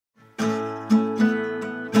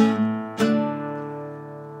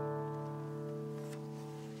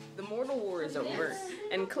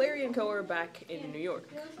Clare and Co are back in New York.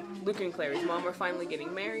 Luke and Clary's mom are finally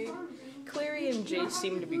getting married. Clare and Jace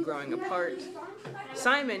seem to be growing apart.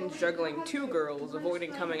 Simon's juggling two girls,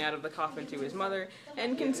 avoiding coming out of the coffin to his mother,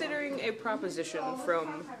 and considering a proposition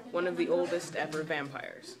from one of the oldest ever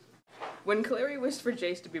vampires. When Clary wished for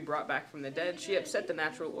Jace to be brought back from the dead, she upset the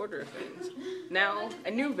natural order of things. Now,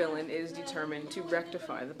 a new villain is determined to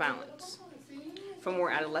rectify the balance. For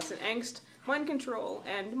more adolescent angst, mind control,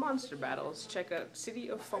 and monster battles, check out City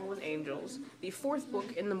of Fallen Angels, the fourth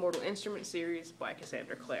book in the Mortal Instruments series by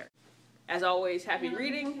Cassandra Clare. As always, happy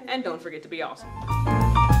reading, and don't forget to be awesome.